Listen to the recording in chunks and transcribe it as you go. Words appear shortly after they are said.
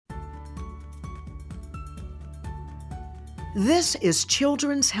This is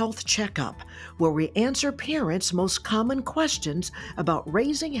Children's Health Checkup, where we answer parents' most common questions about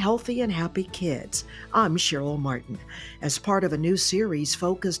raising healthy and happy kids. I'm Cheryl Martin. As part of a new series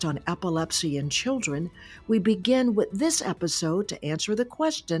focused on epilepsy in children, we begin with this episode to answer the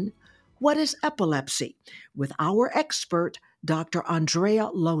question, what is epilepsy? With our expert, Dr. Andrea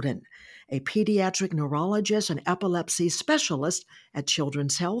Loden, a pediatric neurologist and epilepsy specialist at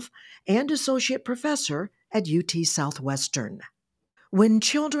Children's Health and associate professor at UT Southwestern. When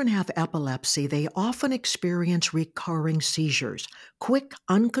children have epilepsy, they often experience recurring seizures, quick,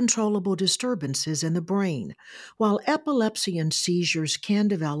 uncontrollable disturbances in the brain. While epilepsy and seizures can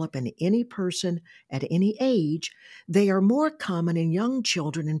develop in any person at any age, they are more common in young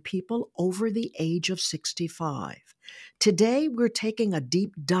children and people over the age of 65. Today, we're taking a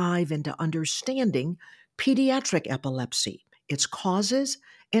deep dive into understanding pediatric epilepsy, its causes,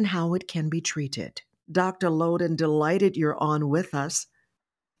 and how it can be treated. Dr. Loden, delighted you're on with us.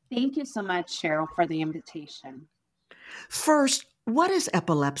 Thank you so much, Cheryl, for the invitation. First, what is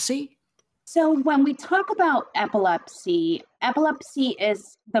epilepsy? So when we talk about epilepsy, epilepsy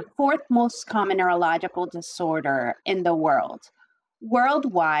is the fourth most common neurological disorder in the world.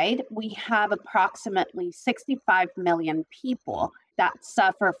 Worldwide, we have approximately 65 million people that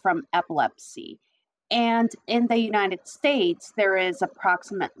suffer from epilepsy. And in the United States, there is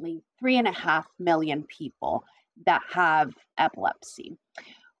approximately 3.5 million people that have epilepsy.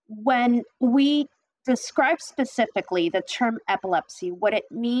 When we describe specifically the term epilepsy, what it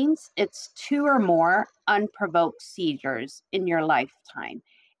means, it's 2 or more unprovoked seizures in your lifetime.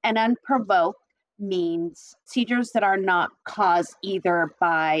 And unprovoked means seizures that are not caused either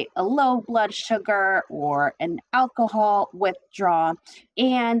by a low blood sugar or an alcohol withdrawal.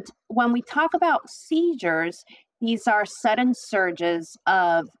 And when we talk about seizures, these are sudden surges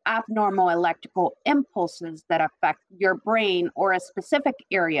of abnormal electrical impulses that affect your brain or a specific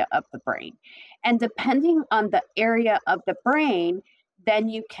area of the brain. And depending on the area of the brain, then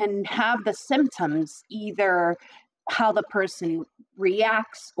you can have the symptoms, either how the person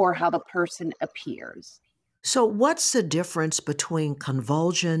reacts or how the person appears. So, what's the difference between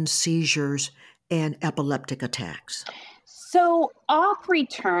convulsions, seizures, and epileptic attacks? So, all three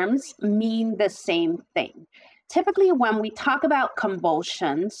terms mean the same thing. Typically, when we talk about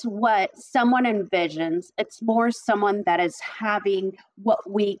convulsions, what someone envisions, it's more someone that is having what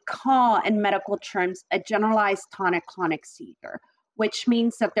we call in medical terms a generalized tonic-clonic seizure, which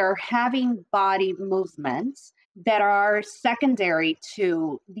means that they're having body movements that are secondary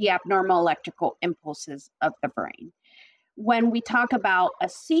to the abnormal electrical impulses of the brain. When we talk about a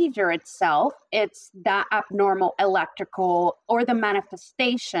seizure itself, it's that abnormal electrical or the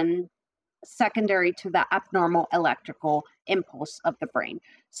manifestation secondary to the abnormal electrical impulse of the brain.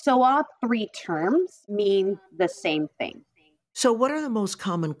 So all three terms mean the same thing. So, what are the most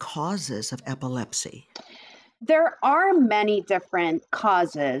common causes of epilepsy? There are many different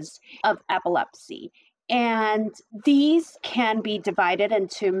causes of epilepsy, and these can be divided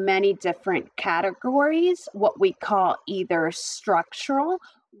into many different categories, what we call either structural,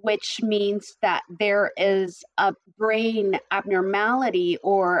 which means that there is a brain abnormality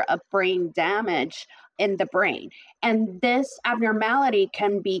or a brain damage in the brain. And this abnormality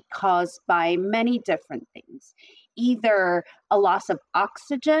can be caused by many different things. Either a loss of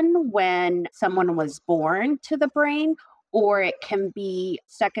oxygen when someone was born to the brain, or it can be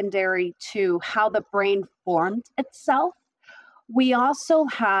secondary to how the brain formed itself. We also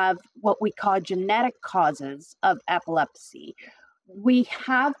have what we call genetic causes of epilepsy. We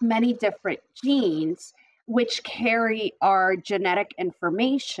have many different genes which carry our genetic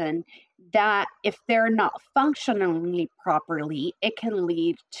information that, if they're not functioning properly, it can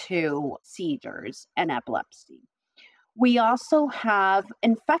lead to seizures and epilepsy. We also have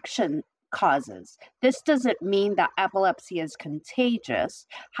infection causes. This doesn't mean that epilepsy is contagious.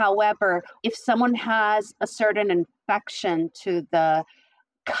 However, if someone has a certain infection to the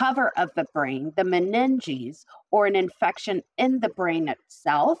cover of the brain, the meninges, or an infection in the brain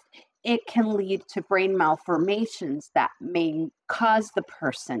itself, it can lead to brain malformations that may cause the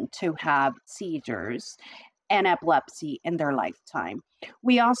person to have seizures and epilepsy in their lifetime.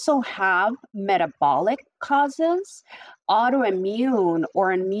 We also have metabolic causes, autoimmune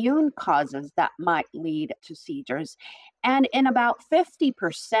or immune causes that might lead to seizures. And in about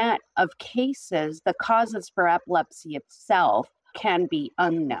 50% of cases, the causes for epilepsy itself can be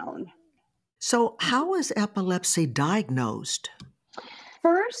unknown. So, how is epilepsy diagnosed?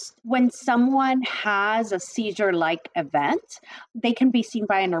 First, when someone has a seizure-like event, they can be seen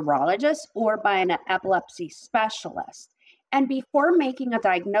by a neurologist or by an epilepsy specialist. And before making a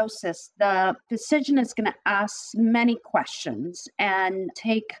diagnosis, the physician is going to ask many questions and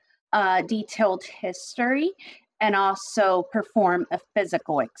take a detailed history and also perform a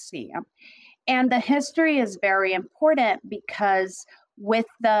physical exam. And the history is very important because with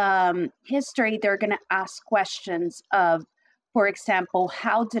the history, they're going to ask questions of, for example,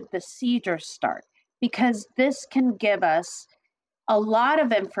 how did the seizure start? Because this can give us a lot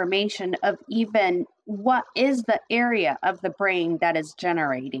of information of even what is the area of the brain that is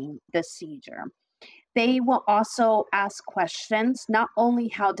generating the seizure. They will also ask questions, not only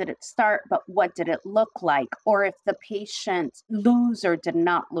how did it start, but what did it look like, or if the patient lose or did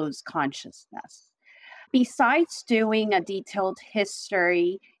not lose consciousness. Besides doing a detailed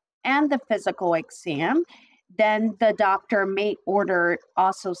history and the physical exam, then the doctor may order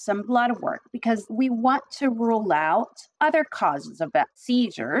also some blood work because we want to rule out other causes of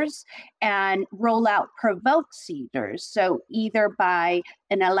seizures and rule out provoked seizures. So, either by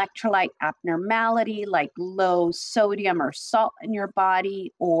an electrolyte abnormality like low sodium or salt in your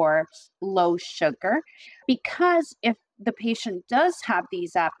body or low sugar. Because if the patient does have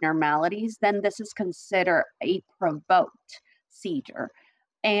these abnormalities, then this is considered a provoked seizure.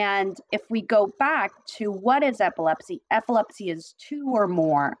 And if we go back to what is epilepsy, epilepsy is two or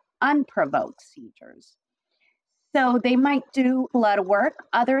more unprovoked seizures. So they might do blood work.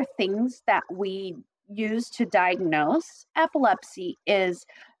 Other things that we use to diagnose epilepsy is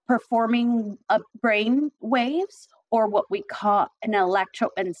performing brain waves or what we call an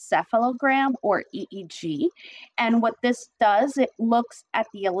electroencephalogram or EEG. And what this does, it looks at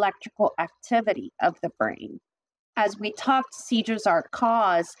the electrical activity of the brain. As we talked, seizures are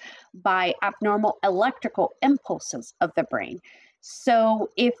caused by abnormal electrical impulses of the brain. So,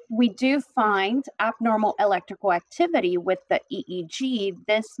 if we do find abnormal electrical activity with the EEG,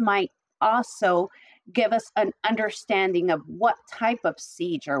 this might also give us an understanding of what type of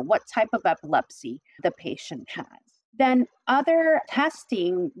seizure, what type of epilepsy the patient has. Then, other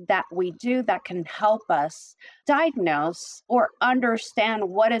testing that we do that can help us diagnose or understand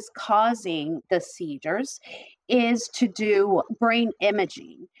what is causing the seizures is to do brain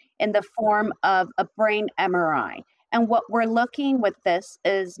imaging in the form of a brain MRI. And what we're looking with this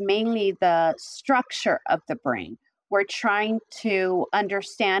is mainly the structure of the brain. We're trying to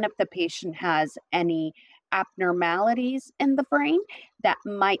understand if the patient has any abnormalities in the brain that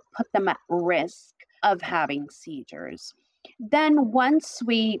might put them at risk of having seizures. Then, once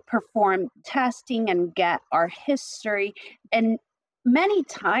we perform testing and get our history, and many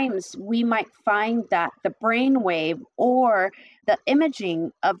times we might find that the brain wave or the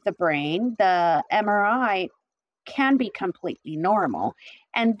imaging of the brain, the MRI, can be completely normal.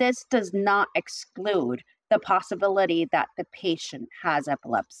 And this does not exclude the possibility that the patient has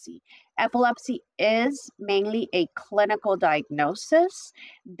epilepsy. Epilepsy is mainly a clinical diagnosis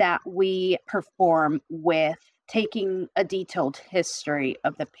that we perform with taking a detailed history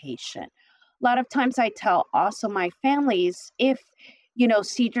of the patient. A lot of times I tell also my families if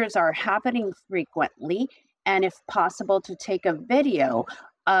seizures are happening frequently and if possible to take a video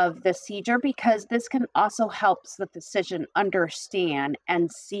of the seizure because this can also help the physician understand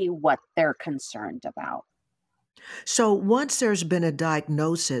and see what they're concerned about. So, once there's been a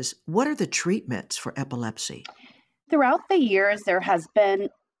diagnosis, what are the treatments for epilepsy? Throughout the years, there has been a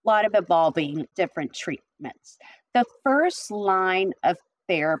lot of evolving different treatments. The first line of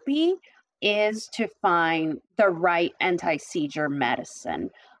therapy is to find the right anti seizure medicine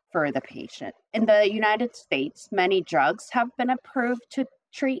for the patient. In the United States, many drugs have been approved to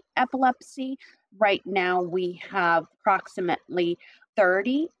treat epilepsy. Right now, we have approximately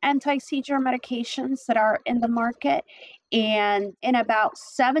 30 anti seizure medications that are in the market. And in about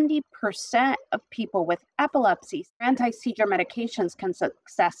 70% of people with epilepsy, anti seizure medications can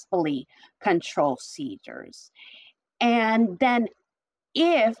successfully control seizures. And then,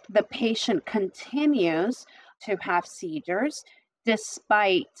 if the patient continues to have seizures,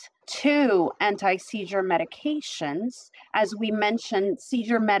 despite two anti seizure medications, as we mentioned,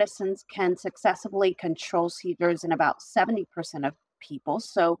 seizure medicines can successfully control seizures in about 70% of people.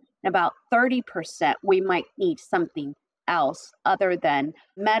 So, in about 30%, we might need something else other than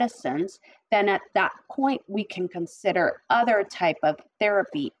medicines. Then at that point we can consider other type of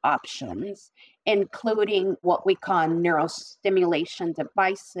therapy options, including what we call neurostimulation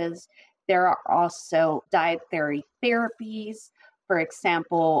devices. There are also dietary therapies, for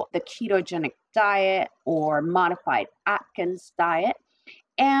example, the ketogenic diet or modified Atkins diet.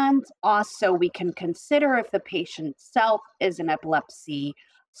 And also, we can consider if the patient self is an epilepsy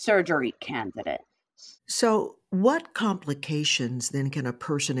surgery candidate. So, what complications then can a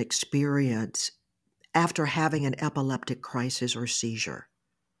person experience after having an epileptic crisis or seizure?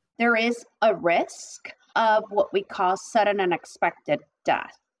 There is a risk of what we call sudden unexpected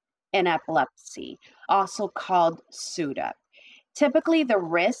death in epilepsy, also called SUDEP. Typically, the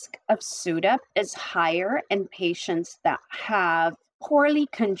risk of SUDEP is higher in patients that have poorly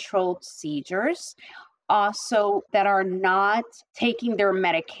controlled seizures, also that are not taking their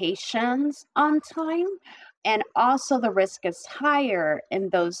medications on time. And also, the risk is higher in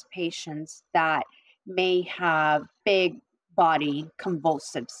those patients that may have big body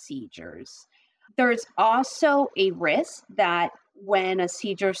convulsive seizures. There's also a risk that when a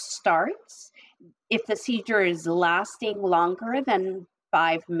seizure starts, if the seizure is lasting longer than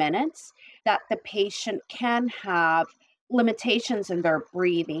 5 minutes, that the patient can have limitations in their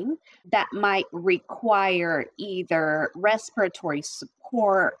breathing that might require either respiratory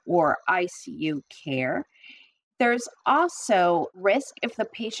support or ICU care. There's also risk if the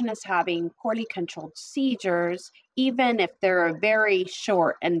patient is having poorly controlled seizures, even if they're very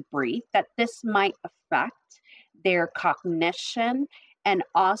short and brief, that this might affect their cognition and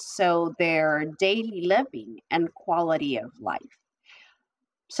also their daily living and quality of life.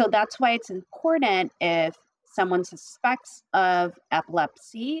 So that's why it's important if someone suspects of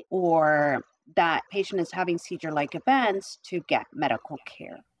epilepsy or that patient is having seizure-like events to get medical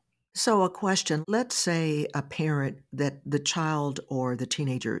care. So, a question, let's say a parent that the child or the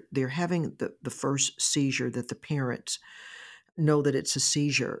teenager, they're having the first seizure that the parents know that it's a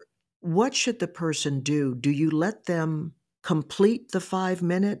seizure. What should the person do? Do you let them complete the 5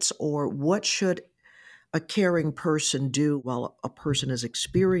 minutes, or what should a caring person do while a person is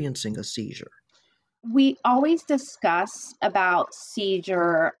experiencing a seizure? We always discuss about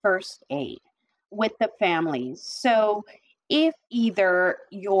seizure first aid with the families. So, if either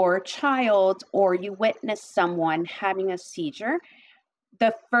your child or you witness someone having a seizure,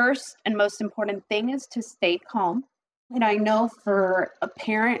 the first and most important thing is to stay calm. And I know for a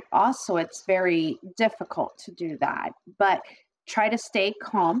parent also, it's very difficult to do that, but try to stay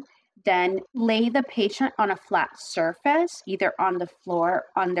calm. Then lay the patient on a flat surface, either on the floor,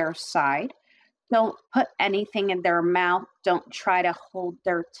 on their side. Don't put anything in their mouth. Don't try to hold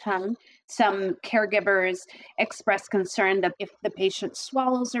their tongue. Some caregivers express concern that if the patient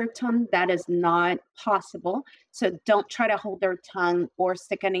swallows their tongue, that is not possible. So don't try to hold their tongue or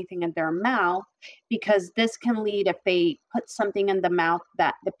stick anything in their mouth, because this can lead, if they put something in the mouth,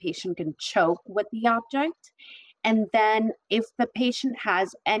 that the patient can choke with the object. And then if the patient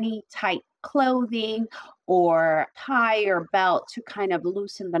has any tight clothing or tie or belt, to kind of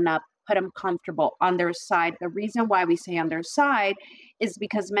loosen them up, put them comfortable on their side. The reason why we say on their side is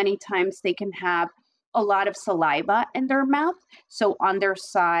because many times they can have a lot of saliva in their mouth. So on their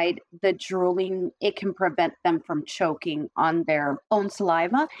side, the drooling, it can prevent them from choking on their own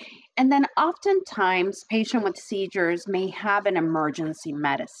saliva. And then oftentimes, patient with seizures may have an emergency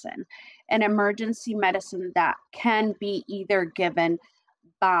medicine that can be either given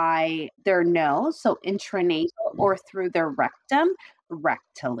by their nose, so intranasal, or through their rectum,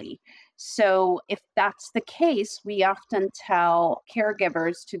 rectally. So, if that's the case, we often tell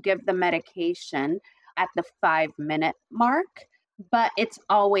caregivers to give the medication at the 5 minute mark, but it's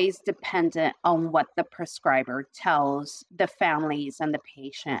always dependent on what the prescriber tells the families and the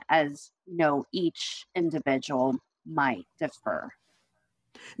patient, as each individual might differ.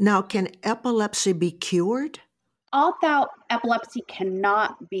 Now, can epilepsy be cured? Although epilepsy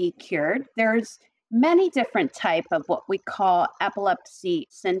cannot be cured, there's many different type of what we call epilepsy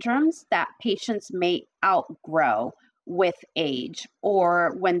syndromes that patients may outgrow with age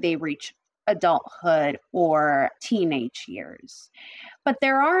or when they reach adulthood or teenage years. But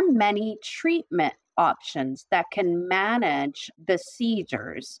there are many treatment options that can manage the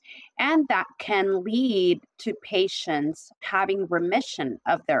seizures and that can lead to patients having remission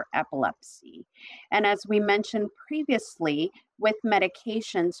of their epilepsy. And as we mentioned previously, with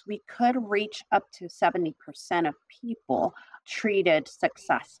medications, we could reach up to 70% of people treated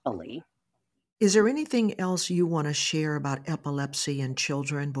successfully. Is there anything else you want to share about epilepsy in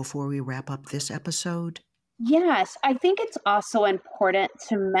children before we wrap up this episode? Yes, I think it's also important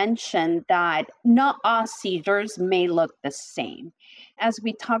to mention that not all seizures may look the same. As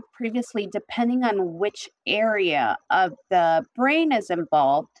we talked previously, depending on which area of the brain is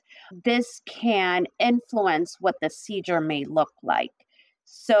involved, this can influence what the seizure may look like.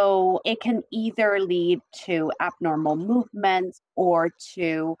 So it can either lead to abnormal movements or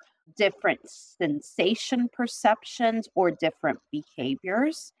to different sensation perceptions or different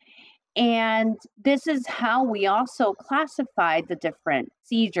behaviors. And this is how we also classify the different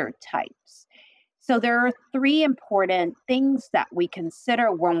seizure types. So, there are three important things that we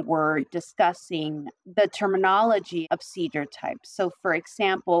consider when we're discussing the terminology of seizure types. So, for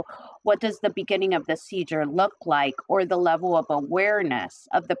example, what does the beginning of the seizure look like, or the level of awareness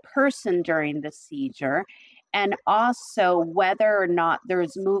of the person during the seizure, and also whether or not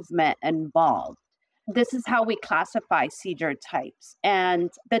there's movement involved. This is how we classify seizure types. And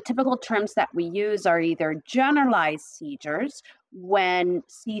the typical terms that we use are either generalized seizures, when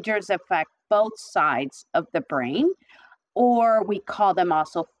seizures affect both sides of the brain, or we call them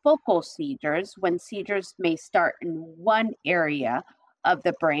also focal seizures, when seizures may start in one area of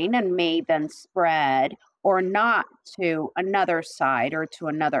the brain and may then spread or not to another side or to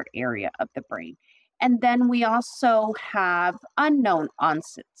another area of the brain. And then we also have unknown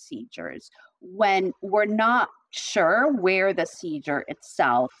onset seizures, when we're not sure where the seizure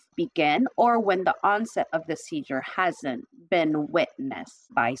itself began, or when the onset of the seizure hasn't been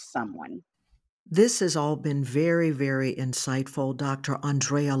witnessed by someone. This has all been very, very insightful, Dr.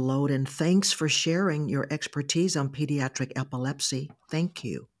 Andrea Loden. Thanks for sharing your expertise on pediatric epilepsy. Thank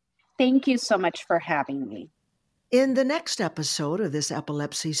you. Thank you so much for having me. In the next episode of this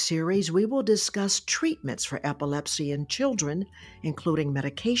epilepsy series, we will discuss treatments for epilepsy in children, including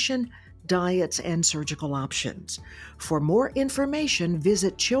medication, diets, and surgical options. For more information,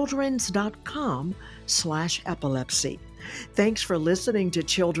 visit childrens.com/epilepsy. Thanks for listening to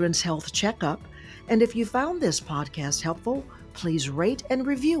Children's Health Checkup. And if you found this podcast helpful, please rate and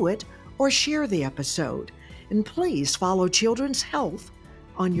review it or share the episode. And please follow Children's Health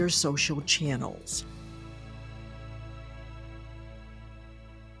on your social channels.